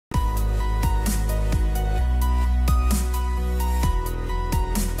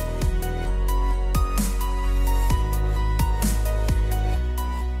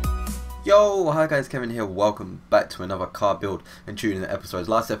Yo, hi guys, Kevin here. Welcome back to another car build and tuning episode.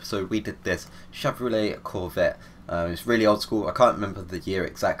 Last episode we did this Chevrolet Corvette. It's really old school. I can't remember the year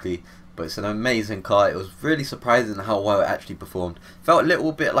exactly, but it's an amazing car. It was really surprising how well it actually performed. Felt a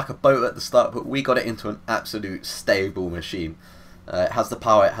little bit like a boat at the start, but we got it into an absolute stable machine. It has the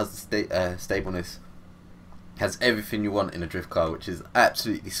power, it has the stableness, it has everything you want in a drift car, which is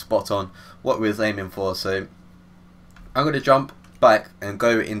absolutely spot on what we was aiming for. So I'm going to jump back and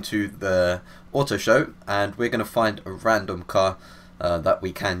go into the auto show, and we're going to find a random car that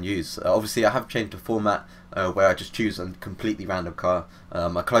we can use. Obviously I have changed the format where I just choose a completely random car.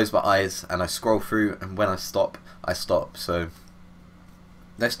 I close my eyes and I scroll through, and when I stop, I stop. So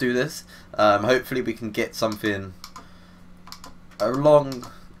let's do this. Hopefully we can get something along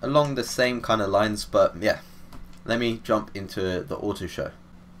the same kind of lines, but yeah, let me jump into the auto show.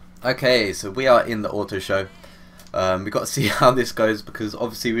 Okay, so we are in the auto show. We've got to see how this goes, because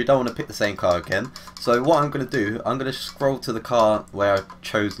obviously we don't want to pick the same car again. So what I'm going to do, I'm going to scroll to the car where I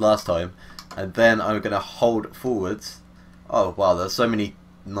chose last time, and then I'm going to hold forwards. Oh wow, there's so many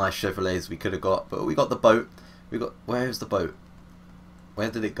nice Chevrolets we could have got, but we got the boat. Where's the boat? Where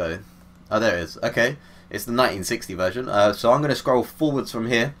did it go? Oh, there it is. Okay, it's the 1960 version. So I'm going to scroll forwards from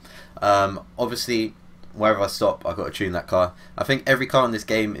here. Obviously, wherever I stop, I've got to tune that car. I think every car in this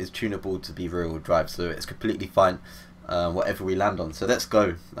game is tunable to be rear-wheel drive, so it's completely fine whatever we land on. So let's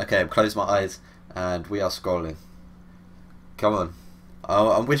go. Okay, I've closed my eyes and we are scrolling. Come on.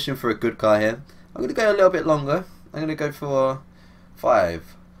 I'm wishing for a good car here. I'm going to go a little bit longer. I'm going to go for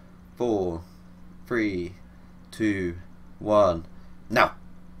 5, 4, 3, 2, 1. Now.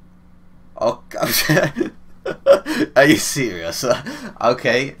 Oh, are you serious?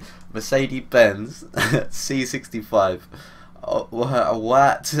 Okay. Mercedes-Benz C65. Oh,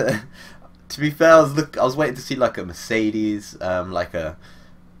 what? To be fair, I was waiting to see like a Mercedes, like a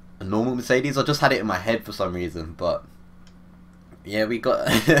normal Mercedes. I just had it in my head for some reason, but yeah, we got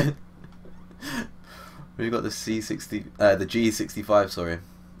the C60, the G65. Sorry.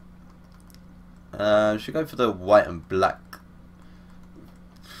 Should go for the white and black.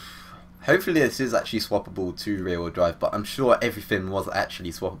 Hopefully this is actually swappable to rear-wheel drive, but I'm sure everything was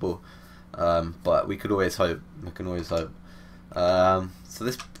actually swappable. But we could always hope. We can always hope. So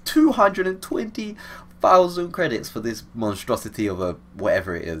there's 220,000 credits for this monstrosity of a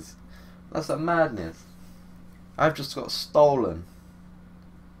whatever it is. That's a madness. I've just got stolen.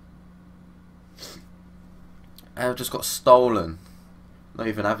 I've just got stolen. Not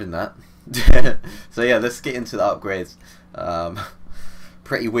even having that. So yeah, let's get into the upgrades.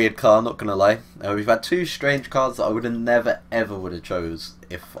 Pretty weird car, not gonna lie. We've had two strange cars that I would have never ever would have chose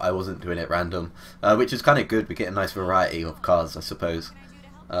if I wasn't doing it random, which is kind of good. We get a nice variety of cars, I suppose.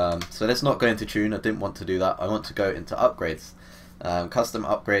 So let's not go into tune. I didn't want to do that. I want to go into upgrades, custom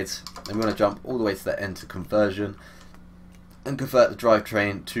upgrades, and we're gonna jump all the way to the end to conversion and convert the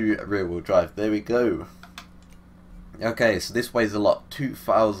drivetrain to rear wheel drive. There we go. Okay, so this weighs a lot,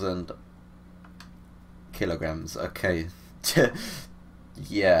 2,000 kilograms. Okay.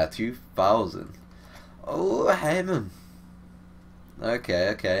 Yeah, 2,000. Oh, heaven. Okay,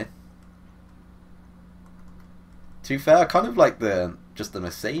 okay. To be fair, I kind of like just the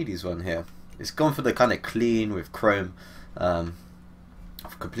Mercedes one here. It's gone for the kind of clean with chrome,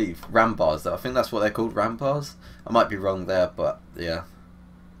 complete ram bars. I think that's what they're called, ram bars. I might be wrong there, but yeah.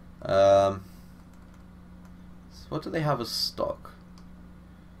 So what do they have as stock?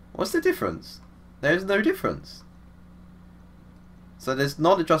 What's the difference? There's no difference. So there's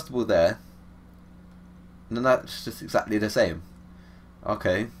non-adjustable there, and then that's just exactly the same.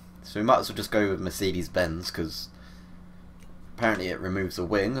 Okay, so we might as well just go with Mercedes-Benz, because apparently it removes a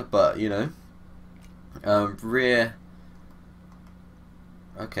wing, but you know. Rear.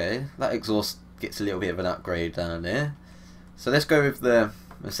 Okay, that exhaust gets a little bit of an upgrade down there. So let's go with the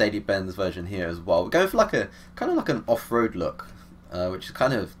Mercedes-Benz version here as well. We're going for like a kind of like an off-road look, which is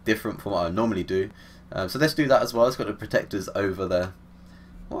kind of different from what I normally do. So let's do that as well. It's got the protectors over there.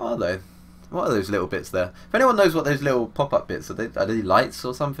 What are they? What are those little bits there? If anyone knows what those little pop-up bits are, are they lights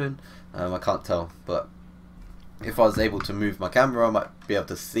or something? I can't tell, but if I was able to move my camera, I might be able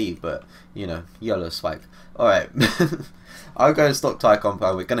to see. But you know, yellow swag. All right, I'll go stock tire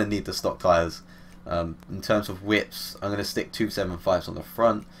compound. We're gonna need the stock tires. In terms of widths, I'm gonna stick 275s on the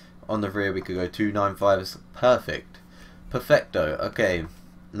front. On the rear, we could go 295s. Perfect, perfecto. Okay,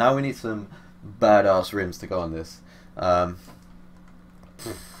 now we need some badass rims to go on this.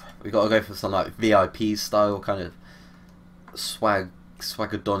 We gotta go for some like VIP style kind of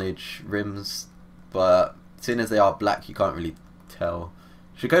swagadonage rims, but seeing as they are black, you can't really tell.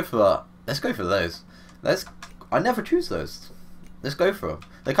 Should we go for let's go for those. I never choose those. Let's go for them.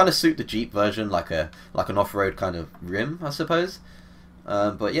 they kind of suit the Jeep version, like an off-road kind of rim, I suppose.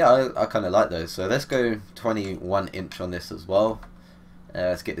 But yeah, I kind of like those. So let's go 21 inch on this as well.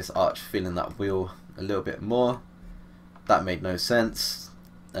 Let's get this arch filling that wheel a little bit more. That made no sense.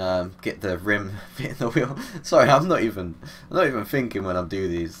 Get the rim fitting the wheel. Sorry, I'm not even thinking when I'm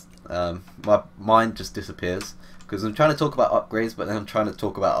doing these. My mind just disappears because I'm trying to talk about upgrades, but then I'm trying to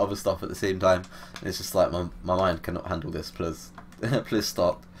talk about other stuff at the same time. And it's just like my mind cannot handle this. Please, please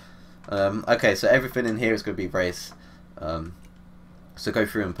stop. Okay, so everything in here is going to be race. So go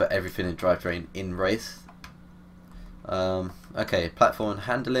through and put everything in drivetrain in race. Okay, platform and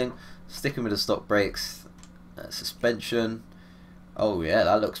handling. Sticking with the stock brakes. Suspension. Oh yeah,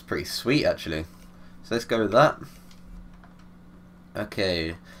 that looks pretty sweet actually. So let's go with that.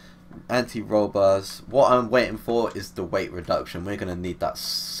 Okay, anti-roll bars. What I'm waiting for is the weight reduction. We're going to need that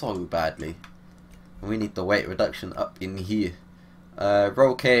so badly. We need the weight reduction up in here.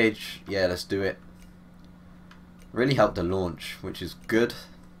 Roll cage. Yeah, let's do it. Really helped the launch, which is good.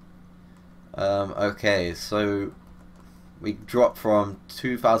 Okay, so we dropped from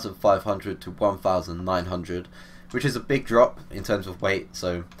 2,500 to 1,900, which is a big drop in terms of weight,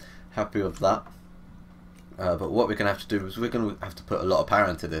 so happy with that. But what we're going to have to do is we're going to have to put a lot of power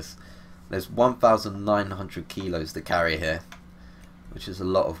into this. There's 1,900 kilos to carry here, which is a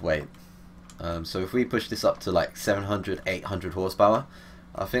lot of weight. So if we push this up to like 700, 800 horsepower,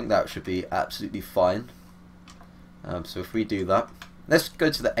 I think that should be absolutely fine. So if we do that, let's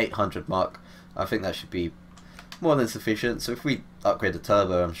go to the 800 mark. I think that should be more than sufficient. So if we upgrade the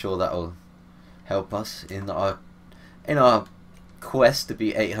turbo, I'm sure that will help us in our quest to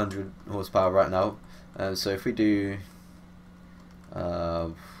be 800 horsepower right now. So if we do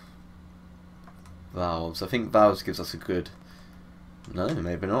valves, I think valves gives us a good, no,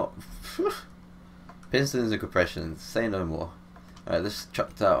 maybe not. Pistons and compressions, say no more. Alright, let's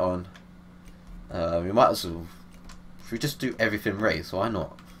chuck that on. We might as well, if we just do everything race, why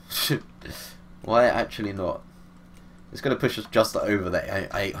not? Why actually not? It's going to push us just over the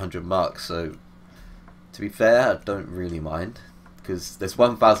 800 mark, so to be fair, I don't really mind, because there's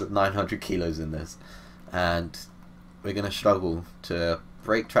 1,900 kilos in this, and we're going to struggle to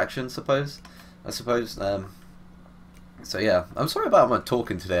brake traction, I suppose. So yeah, I'm sorry about my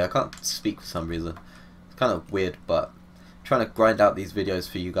talking today. I can't speak for some reason. It's kind of weird, but I'm trying to grind out these videos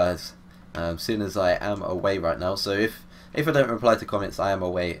for you guys as soon as I am away right now. So if I don't reply to comments, I am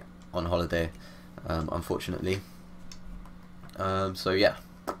away on holiday, unfortunately. So yeah,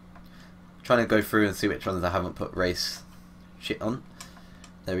 trying to go through and see which ones I haven't put race shit on.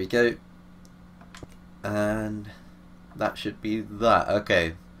 There we go, and that should be that.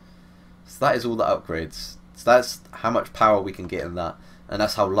 Okay, so that is all the upgrades. So that's how much power we can get in that, and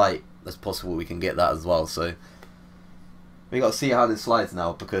that's how light as possible we can get that as well. So we got to see how this slides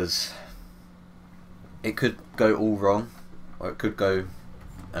now, because it could go all wrong or it could go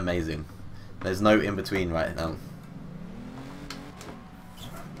amazing. There's no in between right now.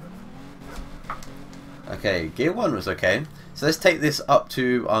 Okay, gear 1 was okay. So let's take this up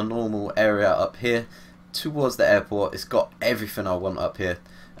to our normal area up here towards the airport. It's got everything I want up here,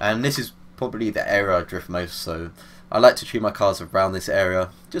 and this is probably the area I drift most, so I like to tune my cars around this area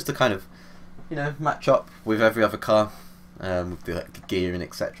just to kind of, you know, match up with every other car, with the gear and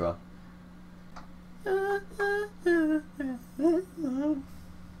etc.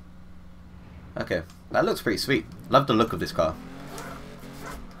 Okay, that looks pretty sweet. Love the look of this car.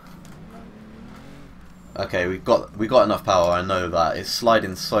 Okay, we got enough power. I know that it's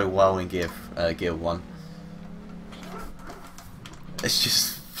sliding so well in gear 1. It's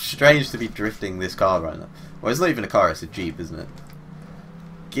just strange to be drifting this car right now. Well, it's not even a car; it's a Jeep, isn't it?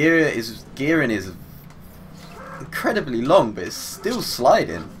 Gearing is incredibly long, but it's still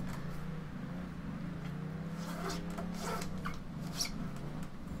sliding.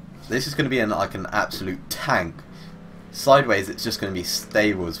 This is going to be like an absolute tank. Sideways, it's just going to be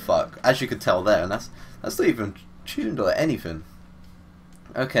stable as fuck, as you can tell there, and that's not even tuned or anything.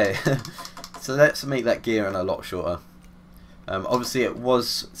 Okay, so let's make that gearing a lot shorter. Obviously, it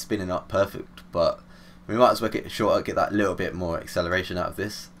was spinning up perfect, but we might as well get it shorter, get that little bit more acceleration out of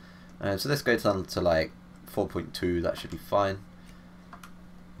this. So let's go down to like 4.2. That should be fine.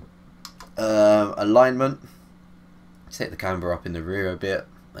 Alignment. Take the camber up in the rear a bit,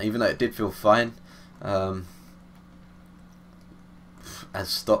 even though it did feel fine as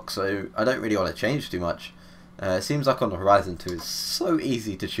stock, so I don't really want to change too much. It seems like on the Horizon 2 it's so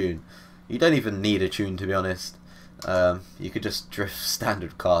easy to tune. You don't even need a tune, to be honest. You could just drift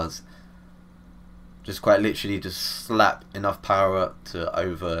standard cars. Just quite literally just slap enough power up to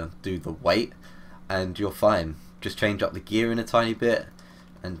overdo the weight and you're fine. Just change up the gear in a tiny bit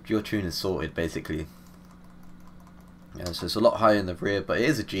and your tune is sorted basically. Yeah, so it's a lot higher in the rear, but it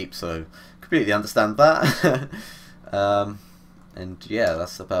is a Jeep, so completely understand that. And yeah,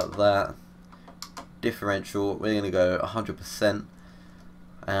 that's about that. Differential, we're going to go 100%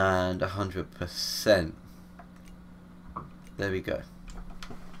 and 100%. There we go.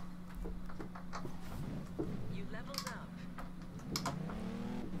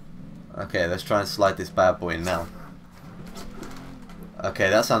 Okay, let's try and slide this bad boy now. Okay,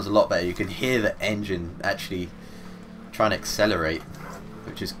 that sounds a lot better. You can hear the engine actually trying to accelerate,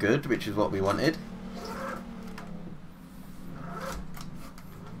 which is good, which is what we wanted.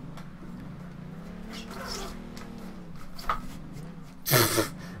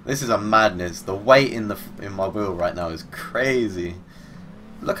 This is a madness. The weight in my wheel right now is crazy.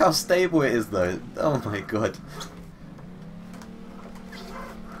 Look how stable it is though. Oh my god.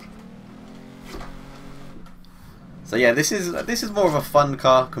 So yeah, this is more of a fun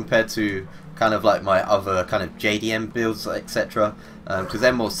car compared to kind of like my other kind of JDM builds, etc. Because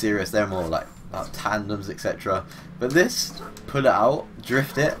they're more serious, they're more like about tandems, etc. But this, pull it out,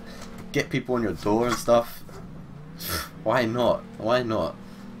 drift it, get people on your door and stuff. Why not? Why not?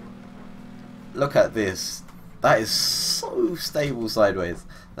 Look at this. That is so stable sideways.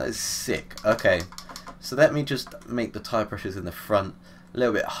 That is sick. Okay, so let me just make the tyre pressures in the front a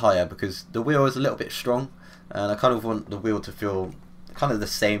little bit higher because the wheel is a little bit strong, and I kind of want the wheel to feel kind of the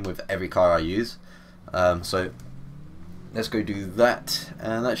same with every car I use. So let's go do that,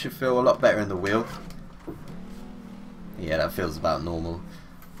 and that should feel a lot better in the wheel. Yeah, that feels about normal.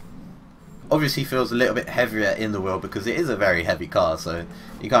 Obviously feels a little bit heavier in the wheel because it is a very heavy car, so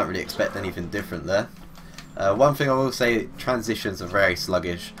you can't really expect anything different there. One thing I will say, transitions are very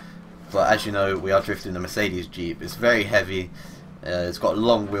sluggish, but as you know, we are drifting a Mercedes Jeep. It's very heavy, it's got a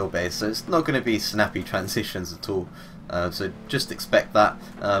long wheelbase, so it's not going to be snappy transitions at all. So just expect that,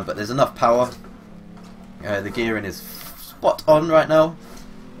 but there's enough power. The gearing is spot on right now.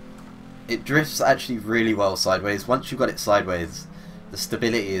 It drifts actually really well sideways. Once you've got it sideways, the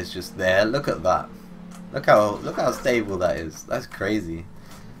stability is just there. Look at that. Look how stable that is. That's crazy.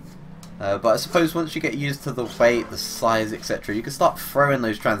 But I suppose once you get used to the weight, the size, etc., you can start throwing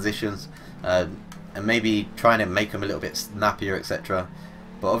those transitions and maybe trying to make them a little bit snappier, etc.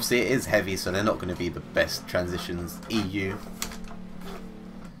 But obviously it is heavy, so they're not going to be the best transitions EU.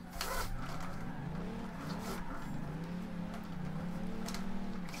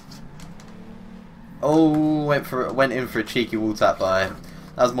 Oh, went in for a cheeky wall tap, but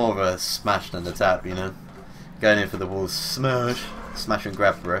that was more of a smash than a tap, you know. Going in for the wall smash and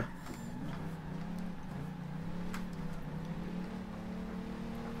grab, bro.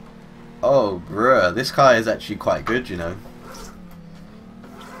 Oh, bruh, this car is actually quite good, you know.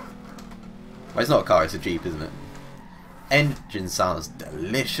 Well, it's not a car, it's a Jeep, isn't it? Engine sounds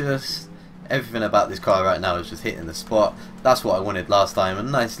delicious. Everything about this car right now is just hitting the spot. That's what I wanted last time. A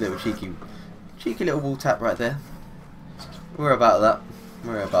nice little cheeky little wall tap right there. We're about that.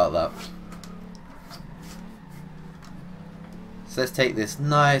 We're about that. So let's take this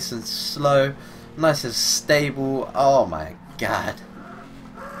nice and slow, nice and stable. Oh my god.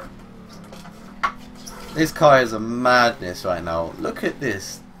 This car is a madness right now. Look at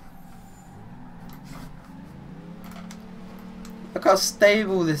this. Look how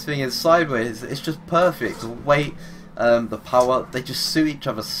stable this thing is sideways. It's just perfect. The weight, the power, they just suit each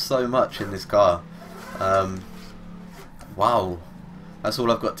other so much in this car. Wow. That's all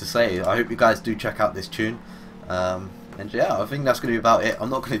I've got to say. I hope you guys do check out this tune. And yeah, I think that's going to be about it. I'm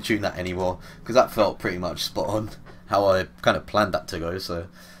not going to tune that anymore because that felt pretty much spot on how I kind of planned that to go. So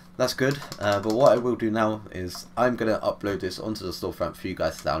that's good. But what I will do now is I'm going to upload this onto the storefront for you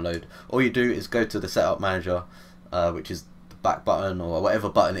guys to download. All you do is go to the setup manager, which is the back button or whatever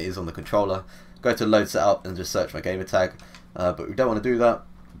button it is on the controller. Go to load setup and just search my gamer tag. But we don't want to do that.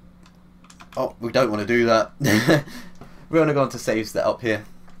 Oh, we don't want to do that. We're going to go on to save setup here.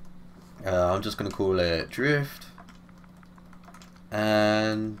 I'm just going to call it drift.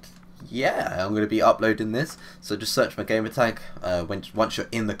 And yeah, I'm going to be uploading this. So just search my gamer tag once you're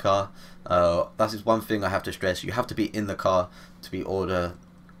in the car. That is one thing I have to stress. You have to be in the car to be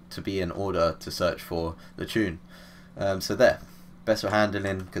in order to search for the tune. So there, best for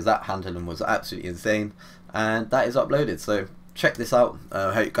handling, because that handling was absolutely insane, and that is uploaded. So check this out.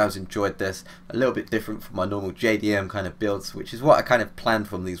 I hope you guys enjoyed this. A little bit different from my normal JDM kind of builds, which is what I kind of planned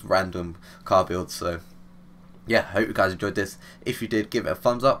from these random car builds. So yeah, I hope you guys enjoyed this. If you did, give it a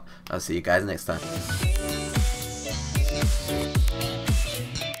thumbs up. I'll see you guys next time.